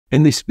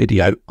In this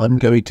video, I'm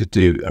going to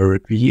do a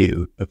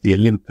review of the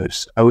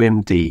Olympus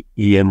OMD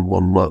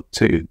EM1 Mark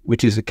II,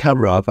 which is a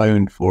camera I've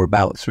owned for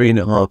about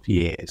 3.5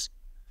 years.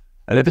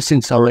 And ever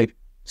since I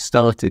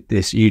started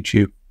this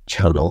YouTube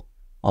channel,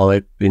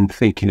 I've been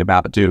thinking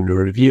about doing a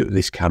review of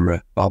this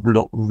camera, but I've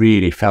not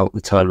really felt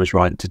the time was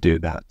right to do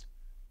that.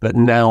 But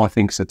now I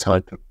think the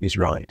time is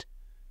right.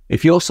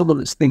 If you're someone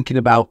that's thinking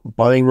about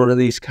buying one of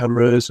these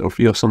cameras, or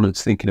if you're someone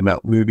that's thinking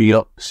about moving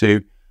up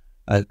to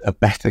a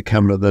better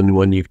camera than the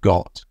one you've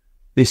got,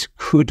 this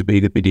could be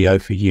the video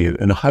for you,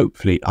 and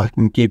hopefully I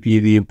can give you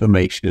the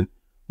information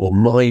or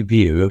my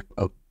view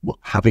of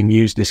having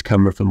used this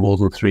camera for more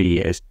than 3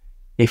 years,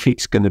 if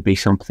it's going to be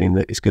something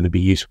that is going to be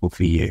useful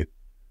for you.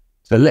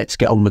 So let's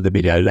get on with the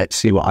video. Let's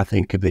see what I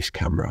think of this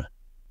camera.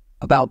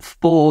 About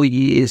 4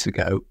 years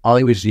ago,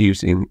 I was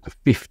using a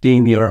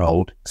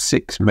 15-year-old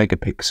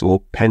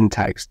 6-megapixel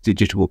Pentax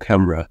digital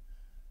camera,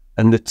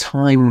 and the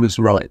time was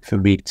right for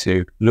me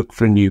to look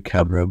for a new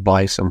camera and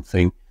buy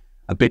something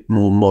a bit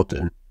more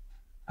modern.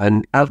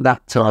 And at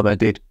that time, I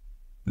did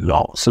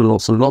lots and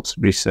lots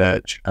of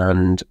research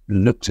and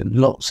looked at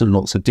lots and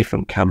lots of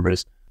different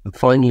cameras, and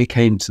finally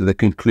came to the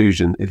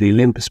conclusion that the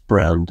Olympus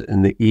brand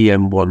and the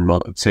EM1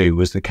 Mark II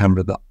was the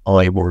camera that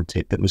I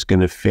wanted, that was going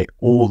to fit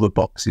all the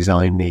boxes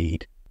I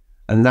need.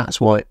 And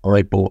that's why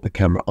I bought the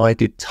camera. I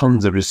did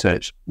tons of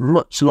research,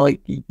 much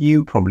like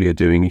you probably are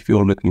doing if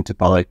you're looking to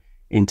buy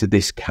into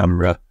this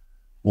camera,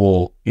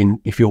 or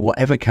if you're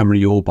whatever camera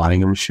you're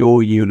buying, I'm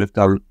sure you'll have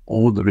done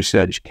all the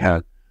research you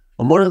can.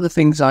 And one of the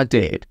things I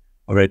did,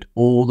 I read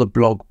all the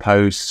blog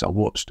posts, I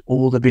watched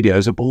all the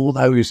videos of all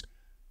those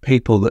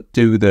people that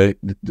do the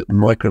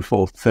Micro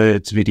Four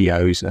Thirds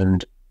videos,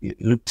 and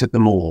looked at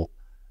them all.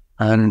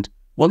 And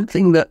one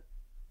thing that,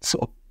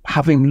 sort of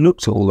having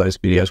looked at all those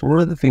videos, one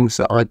of the things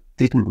that I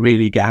didn't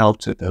really get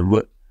out of them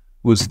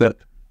was that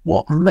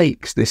what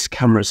makes this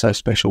camera so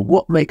special?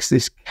 What makes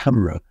this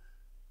camera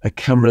a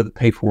camera that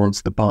people want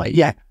to buy?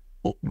 Yeah,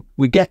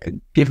 we get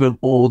given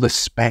all the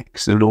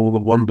specs and all the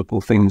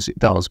wonderful things it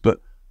does, but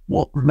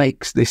what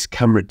makes this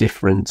camera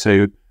different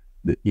to,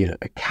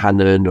 a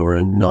Canon or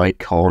a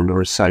Nikon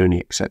or a Sony,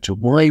 etc.?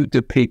 Why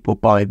do people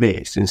buy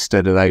this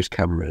instead of those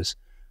cameras?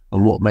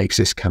 And what makes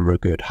this camera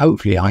good?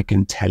 Hopefully I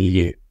can tell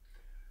you.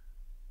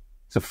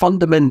 So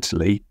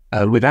fundamentally,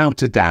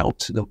 without a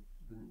doubt,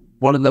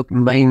 one of the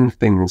main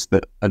things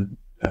that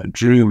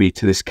drew me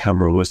to this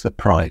camera was the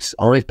price.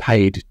 I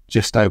paid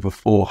just over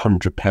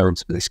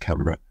 £400 for this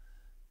camera.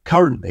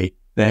 Currently,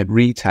 they're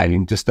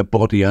retailing just the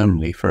body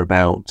only for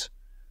about,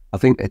 I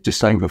think they're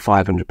just over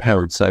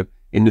 £500. So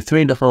in the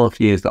 3.5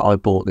 years that I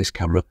bought this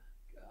camera,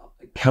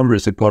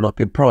 cameras have gone up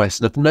in price.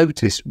 And I've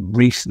noticed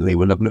recently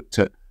when I've looked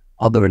at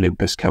other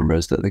Olympus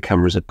cameras that the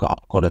cameras have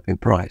gone up in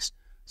price.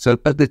 So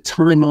at the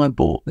time I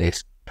bought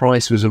this,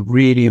 price was a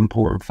really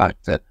important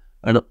factor.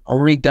 And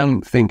I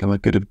don't think I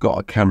could have got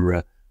a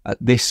camera at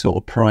this sort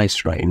of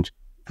price range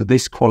for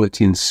this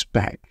quality and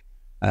spec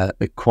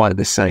quite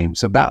the same.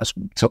 So that's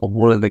sort of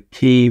one of the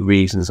key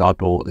reasons I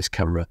bought this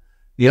camera.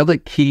 The other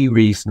key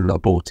reason I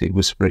bought it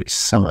was for its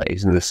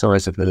size and the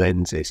size of the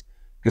lenses.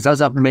 Because as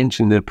I've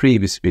mentioned in a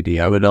previous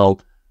video, and I'll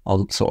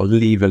sort of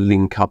leave a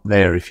link up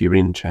there if you're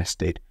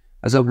interested.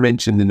 As I've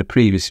mentioned in the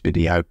previous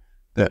video,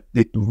 that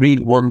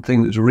one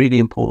thing that's really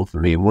important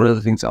for me, and one of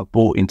the things I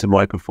bought into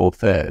Micro Four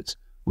Thirds,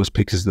 was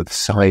because of the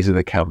size of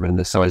the camera and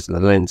the size of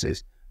the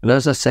lenses. And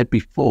as I said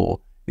before,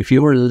 if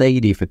you're a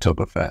lady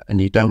photographer and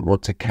you don't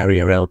want to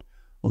carry around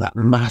all that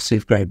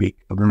massive, great big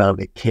amount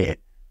of kit,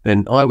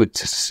 then I would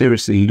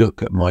seriously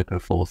look at Micro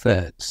Four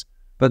Thirds.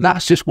 But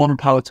that's just one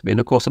part of it. And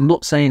of course, I'm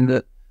not saying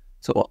that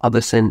sort of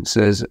other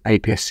sensors,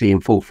 APS-C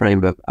and full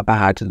frame are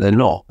bad. They're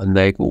not, and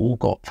they've all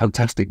got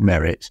fantastic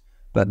merits.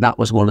 But that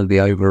was one of the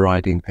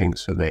overriding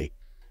things for me.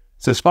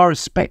 So as far as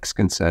specs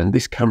concerned,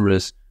 this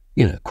camera's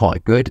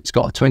quite good. It's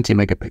got a 20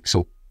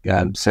 megapixel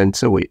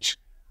sensor, which,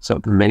 so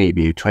for many of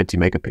you, 20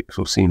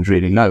 megapixels seems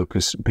really low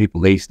because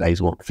people these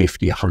days want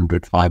 50,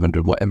 100,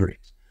 500, whatever it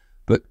is.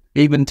 But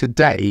even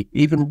today,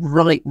 even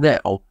right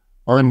now,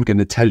 I'm going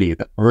to tell you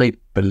that I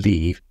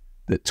believe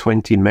that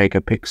 20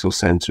 megapixel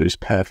sensor is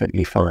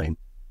perfectly fine.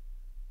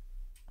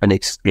 And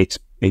it's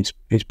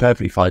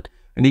perfectly fine.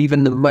 And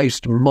even the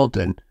most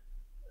modern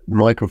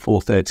Micro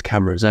Four Thirds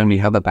cameras only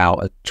have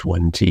about a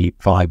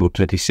 25 or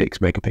 26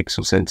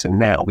 megapixel sensor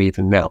now,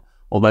 even now,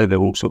 although they're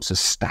all sorts of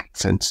stacked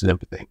sensors and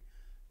everything.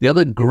 The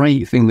other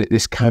great thing that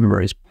this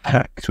camera is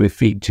packed with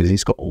features,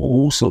 it's got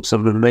all sorts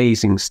of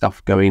amazing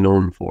stuff going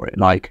on for it,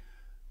 like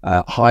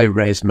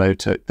high-res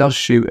motor. It does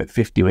shoot at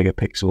 50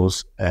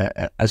 megapixels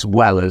as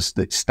well as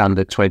the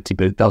standard 20,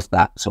 but it does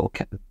that sort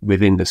of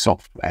within the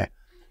software.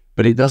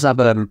 But it does have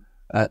a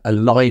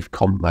live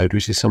comp mode,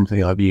 which is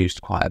something I've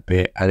used quite a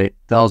bit, and it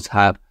does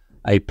have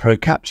a pro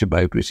capture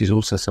mode, which is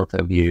also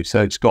something I've used.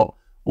 So it's got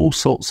all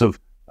sorts of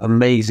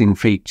amazing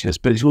features,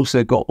 but it's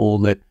also got all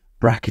the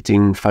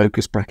bracketing,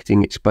 focus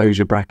bracketing,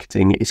 exposure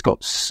bracketing. It's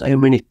got so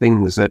many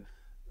things that,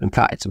 in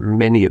fact,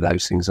 many of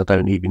those things I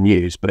don't even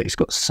use, but it's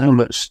got so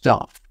much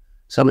stuff,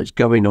 so much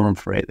going on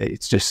for it that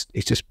it's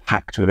just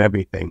packed with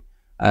everything.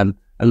 And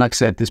And like I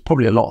said, there's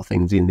probably a lot of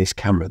things in this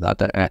camera that I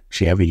don't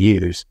actually ever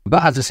use.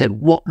 But as I said,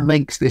 what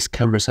makes this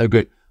camera so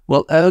good?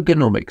 Well,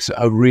 ergonomics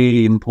are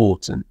really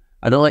important,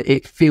 and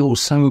it feels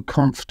so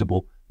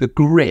comfortable. The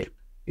grip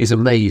is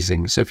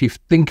amazing. So if you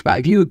think about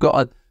if you've got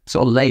a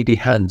sort of lady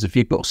hands, if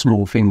you've got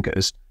small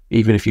fingers,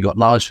 even if you've got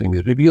large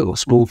fingers, but if you've got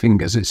small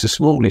fingers, it's a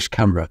smallish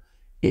camera.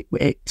 It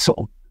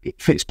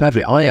fits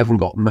perfectly. I haven't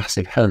got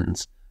massive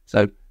hands,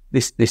 so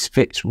this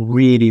fits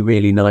really,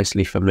 really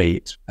nicely for me.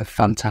 It's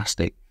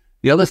fantastic.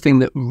 The other thing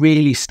that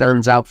really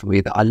stands out for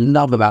me that I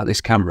love about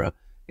this camera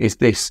is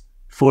this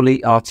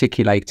fully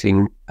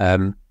articulating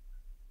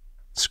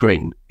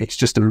screen. It's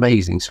just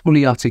amazing. This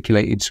fully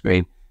articulated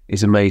screen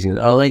is amazing.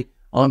 I've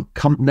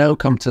now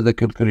come to the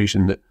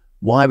conclusion that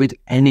why would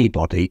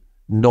anybody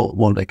not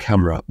want a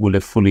camera with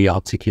a fully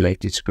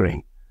articulated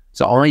screen?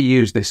 So I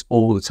use this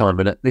all the time,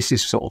 and this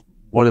is sort of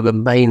one of the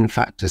main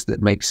factors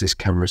that makes this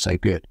camera so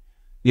good.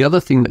 The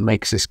other thing that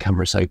makes this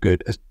camera so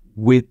good is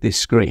with this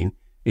screen,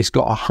 it's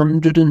got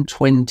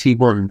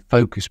 121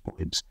 focus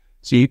points.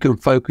 So you can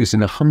focus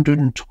in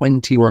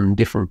 121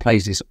 different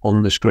places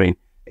on the screen.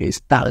 It's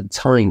that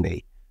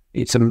tiny.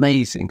 It's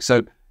amazing.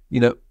 So,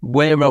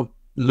 where I've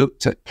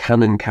looked at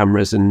Canon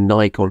cameras and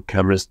Nikon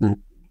cameras and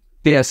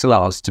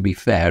DSLRs, to be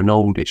fair, and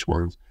oldish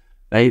ones,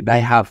 they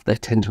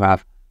tend to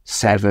have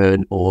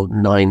 7 or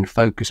 9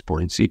 focus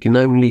points. So you can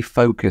only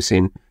focus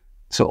in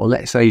sort of,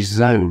 let's say,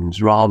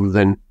 zones rather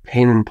than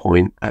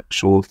pinpoint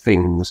actual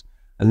things.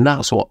 And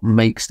that's what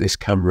makes this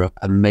camera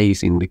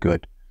amazingly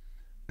good.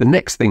 The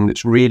next thing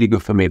that's really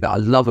good for me that I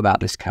love about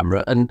this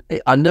camera, and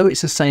I know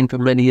it's the same for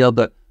many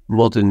other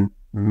modern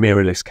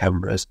mirrorless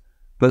cameras,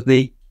 but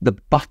the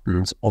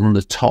buttons on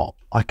the top,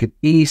 I could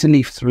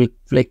easily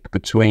flick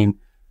between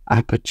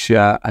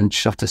aperture and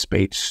shutter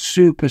speed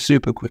super,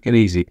 super quick and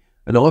easy.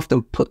 And I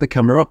often put the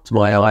camera up to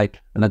my eye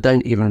and I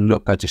don't even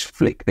look. I just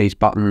flick these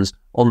buttons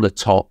on the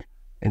top,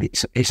 and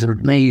it's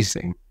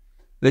amazing.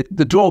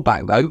 The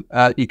drawback, though,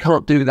 you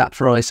can't do that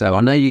for ISO.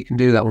 I know you can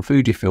do that on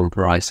Fujifilm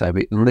for ISO,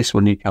 but on this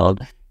one you can't.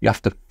 You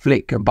have to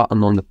flick a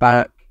button on the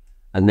back,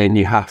 and then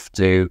you have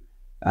to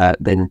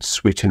then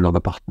switch another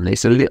button.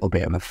 It's a little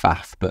bit of a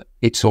faff, but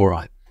it's all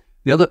right.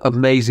 The other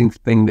amazing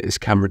thing that this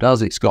camera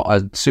does, it's got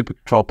a super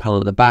control panel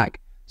at the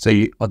back. So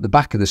at the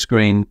back of the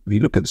screen, if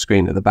you look at the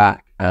screen at the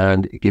back,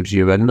 and it gives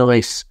you a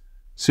nice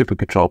super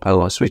control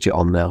panel. I'll switch it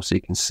on now so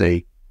you can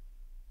see.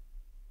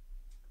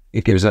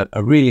 It gives a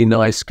really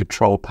nice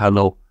control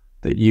panel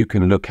that you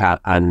can look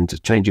at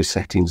and change your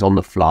settings on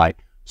the fly.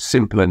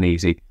 Simple and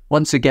easy.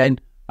 Once again,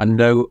 I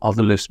know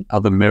other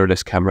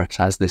mirrorless cameras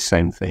has this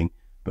same thing,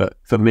 but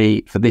for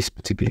me, for this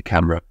particular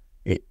camera,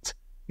 it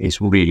is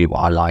really what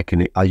I like,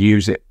 and I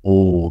use it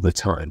all the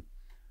time.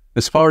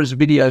 As far as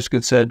video is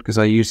concerned, because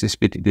I use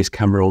this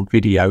camera on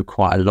video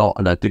quite a lot,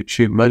 and I do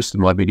shoot most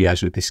of my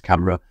videos with this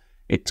camera,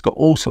 it's got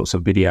all sorts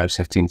of video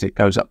settings. It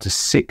goes up to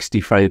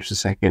 60 frames per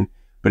second,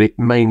 but it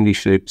mainly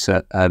shoots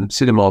at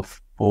cinema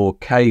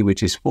 4K,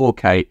 which is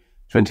 4K,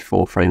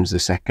 24 frames a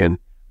second,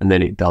 and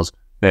then it does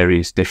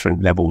various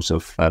different levels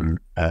of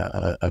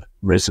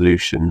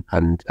resolution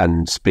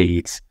and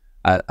speeds.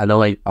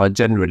 And I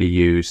generally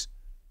use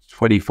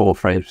 24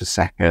 frames per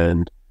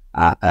second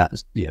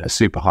at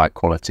super high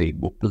quality,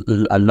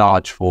 a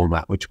large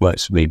format, which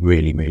works for me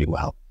really, really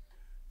well.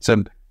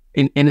 So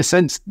in a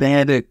sense,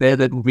 they're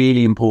the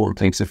really important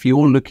things. If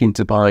you're looking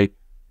to buy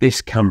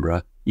this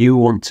camera, you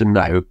want to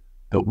know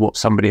that what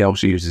somebody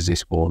else uses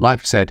this for.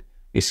 Like I said,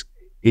 it's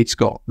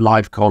got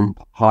live comp,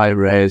 high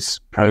res,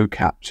 pro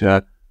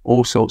capture,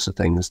 all sorts of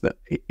things that,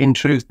 in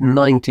truth,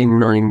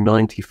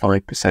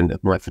 95%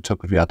 of my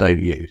photography I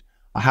don't use.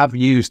 I have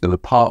used them,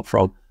 apart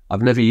from,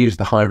 I've never used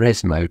the high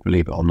res mode,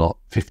 believe it or not,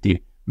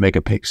 50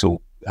 megapixel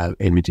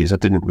images. I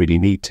didn't really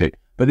need to,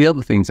 but the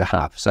other things I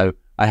have. So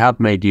I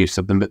have made use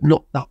of them, but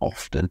not that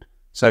often.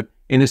 So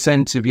in a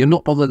sense, if you're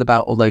not bothered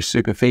about all those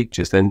super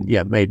features, then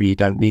yeah, maybe you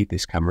don't need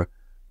this camera.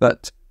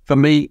 But for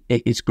me,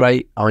 it's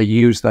great. I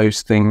use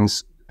those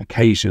things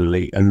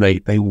occasionally, and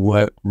they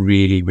work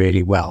really,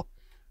 really well.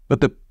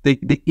 But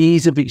the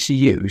ease of its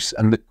use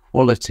and the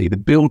quality, the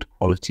build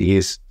quality,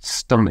 is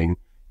stunning.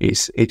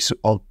 It's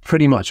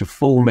pretty much a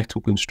full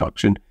metal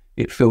construction.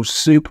 It feels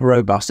super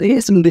robust. It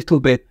is a little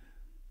bit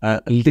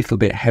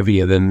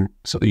heavier than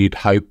sort of you'd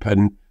hope.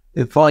 And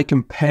if I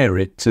compare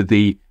it to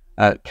the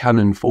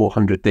Canon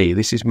 400D,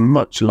 this is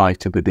much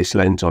lighter with this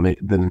lens on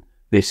it than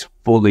this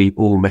fully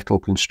all metal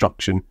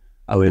construction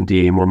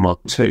OMD EM1 Mark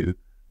II.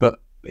 But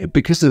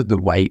because of the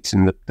weight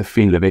and the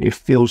feel of it, it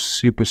feels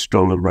super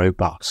strong and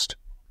robust.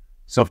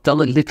 So I've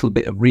done a little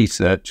bit of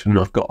research, and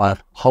I've got a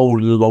whole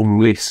long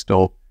list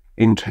of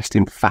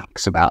interesting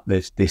facts about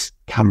this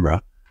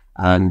camera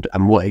and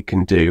what it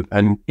can do.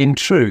 And in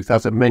truth,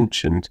 as I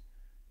mentioned,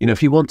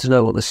 if you want to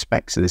know what the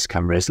specs of this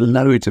camera is,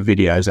 loads of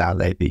videos out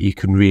there that you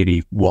can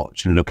really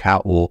watch and look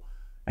at, or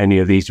any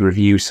of these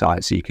review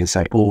sites that you can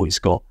say, oh, it's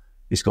got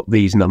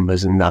these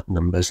numbers and that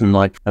numbers,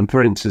 and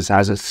for instance, it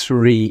has a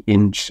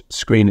 3-inch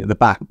screen at the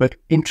back. But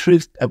in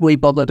truth, are we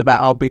bothered about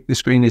how big the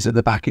screen is at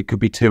the back? It could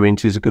be 2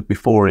 inches, it could be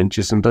 4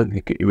 inches, and I don't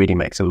think it really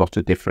makes a lot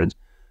of difference.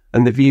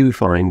 And the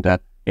viewfinder,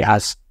 it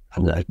has, I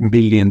don't know,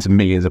 millions and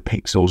millions of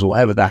pixels or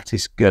whatever that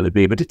is going to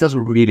be, but it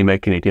doesn't really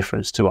make any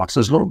difference to us.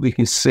 As long as we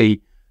can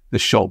see the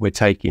shot we're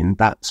taking,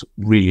 that's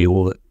really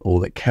all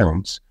that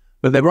counts.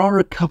 But there are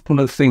a couple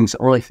of things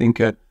I think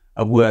are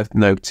worth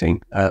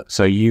noting,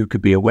 so you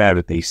could be aware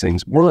of these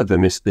things. One of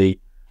them is the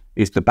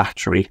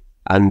battery,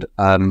 and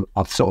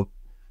I've sort of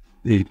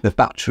the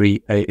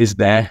battery is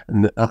there,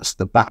 and that's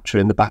the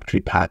battery in the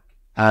battery pack,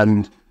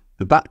 and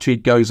the battery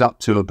goes up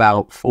to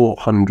about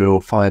 400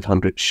 or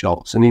 500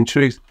 shots. And in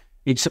truth,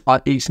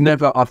 I've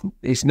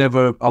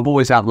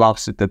always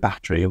outlasted the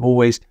battery. I've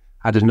always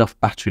had enough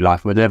battery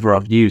life whenever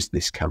I've used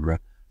this camera.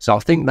 So I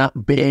think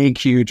that big,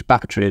 huge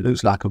battery, it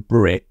looks like a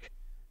brick,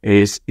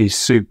 is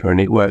super,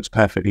 and it works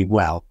perfectly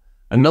well.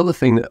 Another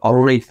thing that I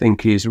really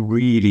think is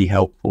really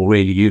helpful,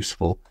 really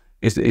useful,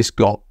 is that it's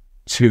got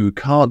 2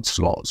 card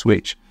slots,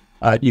 which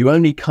you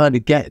only kind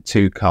of get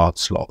 2 card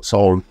slots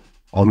on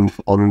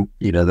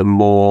the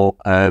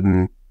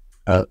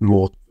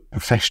more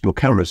professional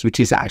cameras, which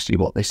is actually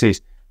what this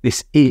is.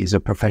 This is a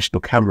professional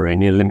camera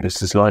in the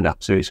Olympus's lineup,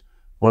 so it's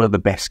one of the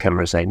best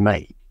cameras they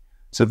make.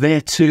 So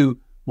they're 2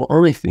 what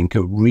I think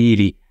are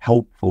really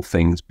helpful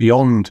things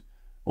beyond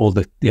all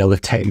the other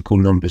technical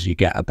numbers you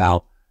get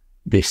about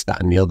this,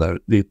 that, and the other.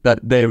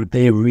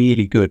 They're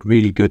really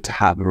good to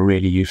have, and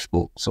really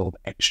useful sort of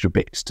extra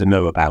bits to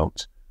know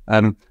about.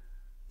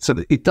 So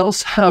it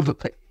does have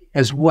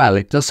as well.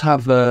 It does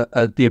have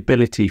the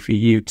ability for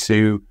you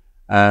to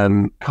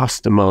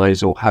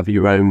customize or have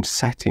your own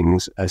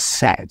settings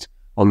set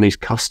on these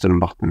custom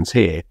buttons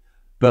here,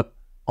 but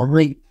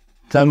I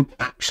don't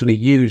actually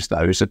use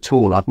those at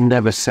all. I've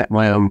never set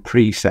my own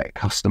preset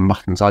custom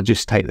buttons. I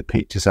just take the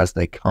pictures as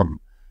they come.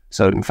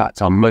 So in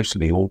fact, I'm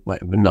mostly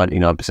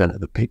 99% of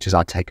the pictures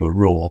I take are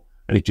raw,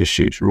 and it just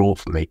shoots raw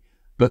for me.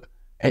 But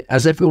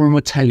as everyone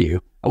will tell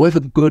you, however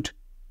good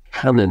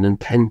Canon and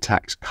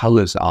Pentax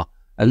colors are,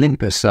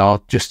 Olympus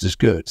are just as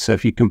good. So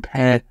if you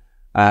compare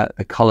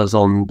the colors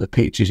on the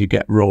pictures you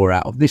get raw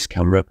out of this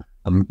camera,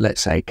 let's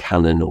say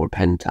Canon or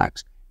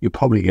Pentax, you're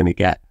probably going to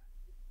get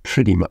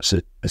pretty much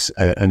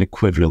an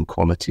equivalent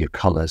quality of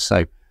colors.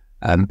 So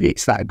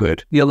it's that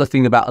good. The other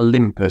thing about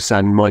Olympus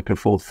and Micro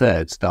Four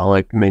Thirds that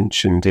I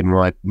mentioned in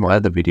my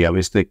other video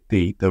is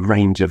the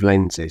range of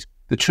lenses.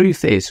 The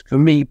truth is, for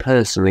me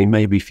personally,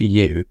 maybe for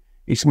you,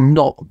 it's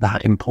not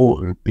that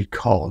important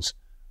because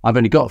I've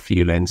only got a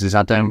few lenses.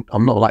 I'm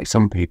not like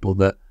some people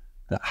that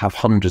have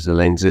hundreds of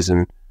lenses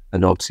and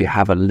obviously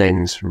have a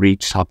lens for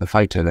each type of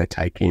photo they're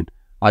taking.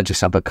 I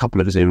just have a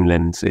couple of zoom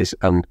lenses,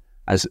 and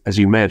as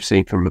you may have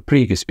seen from a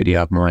previous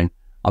video of mine,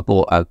 I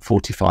bought a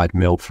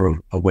 45mm for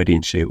a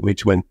wedding shoot,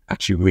 which went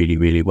actually really,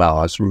 really well.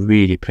 I was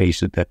really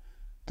pleased with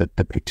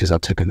the pictures I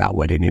took at that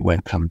wedding. It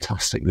went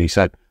fantastically.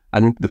 So,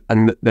 and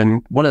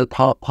then one of the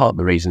part of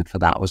the reason for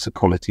that was the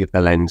quality of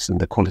the lens and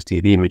the quality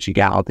of the image you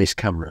get out of this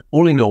camera.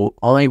 All in all,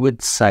 I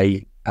would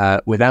say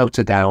without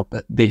a doubt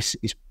that this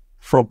is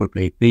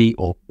probably this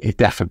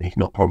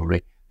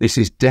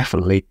is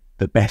definitely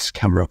the best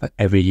camera I've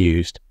ever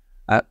used.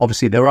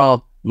 Obviously, there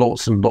are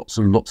lots and lots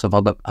and lots of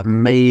other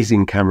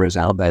amazing cameras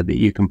out there that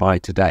you can buy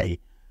today,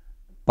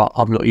 but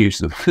I've not used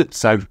them.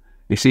 So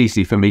it's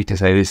easy for me to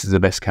say this is the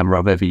best camera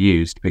I've ever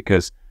used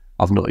because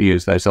I've not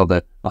used those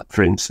other, like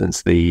for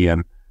instance,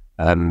 the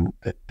new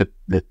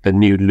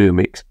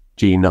Lumix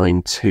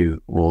G9 II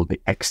or the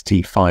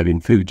X-T5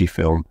 in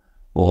Fujifilm,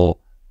 or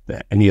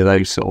any of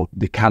those sort of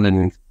the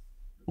Canon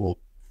or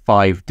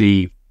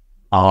 5D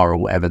R or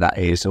whatever that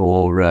is,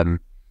 or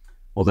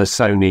the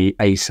Sony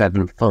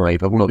A7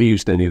 IV. I've not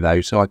used any of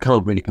those, so I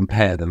can't really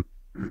compare them.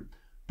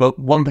 But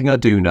one thing I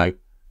do know,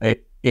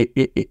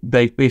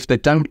 if they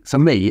don't, for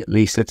me at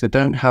least, if they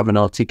don't have an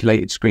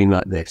articulated screen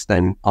like this,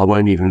 then I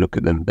won't even look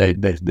at them.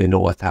 They're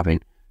not worth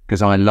having,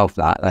 because I love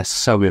that. That's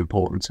so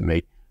important to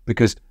me,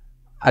 because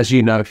as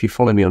you know, if you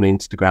follow me on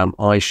Instagram,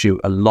 I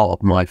shoot a lot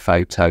of my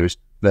photos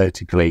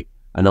vertically,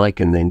 and I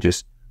can then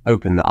just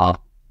open that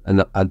up, and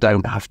it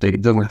doesn't have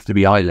to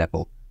be eye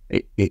level.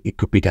 It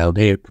could be down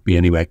here, it could be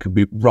anywhere, it could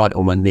be right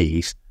on my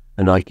knees,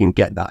 and I can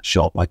get that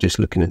shot by just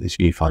looking at this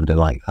viewfinder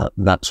like that.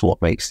 That's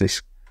what makes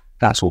this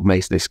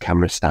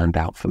camera stand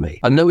out for me.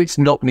 I know it's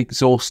not an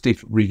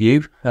exhaustive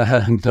review,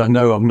 and I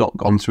know I've not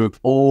gone through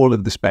all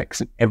of the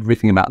specs and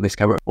everything about this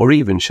camera, or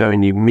even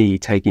showing you me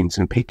taking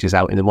some pictures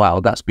out in the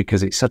wild. That's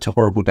because it's such a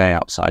horrible day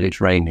outside.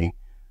 It's raining,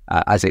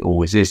 as it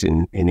always is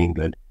in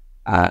England,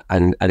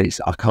 and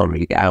I can't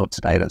really get out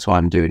today. That's why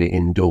I'm doing it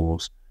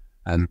indoors.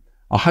 I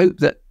hope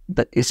that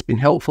it's been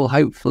helpful.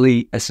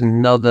 Hopefully it's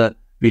another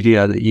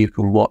video that you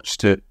can watch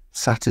to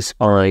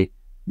satisfy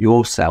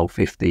yourself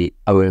if the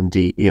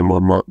OMD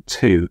EM1 Mark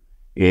II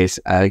is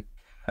a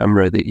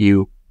camera that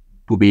you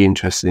will be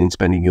interested in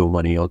spending your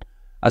money on.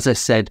 As I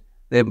said,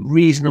 they're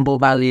reasonable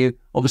value.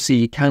 Obviously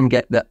you can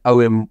get the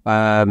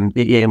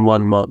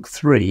EM1 Mark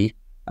III,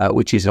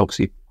 which is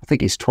obviously, I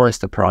think it's twice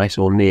the price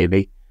or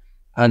nearly.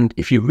 And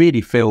if you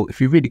really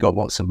got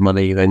lots of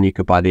money, then you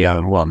could buy the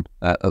 0 1.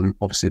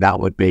 Obviously that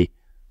would be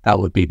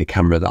the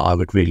camera that I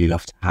would really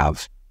love to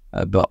have.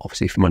 but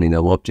obviously if money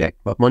no object,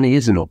 but money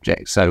is an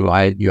object, so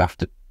you have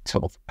to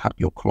sort of cut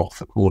your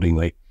cloth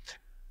accordingly.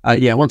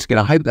 Yeah, once again,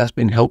 I hope that's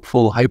been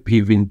helpful. I hope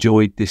you've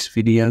enjoyed this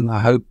video. I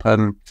hope,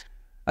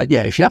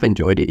 yeah, if you have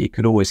enjoyed it, you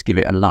could always give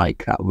it a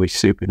like. That would be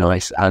super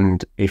nice.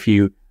 And if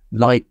you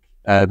like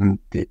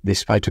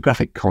this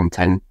photographic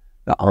content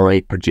that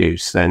I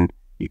produce, then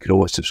you could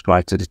always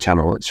subscribe to the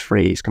channel. It's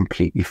free. It's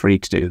completely free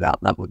to do that.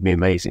 That would be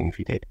amazing if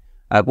you did.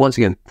 Once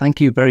again, thank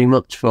you very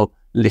much for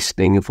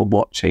listening and for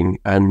watching,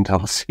 and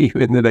I'll see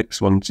you in the next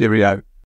one. Cheerio.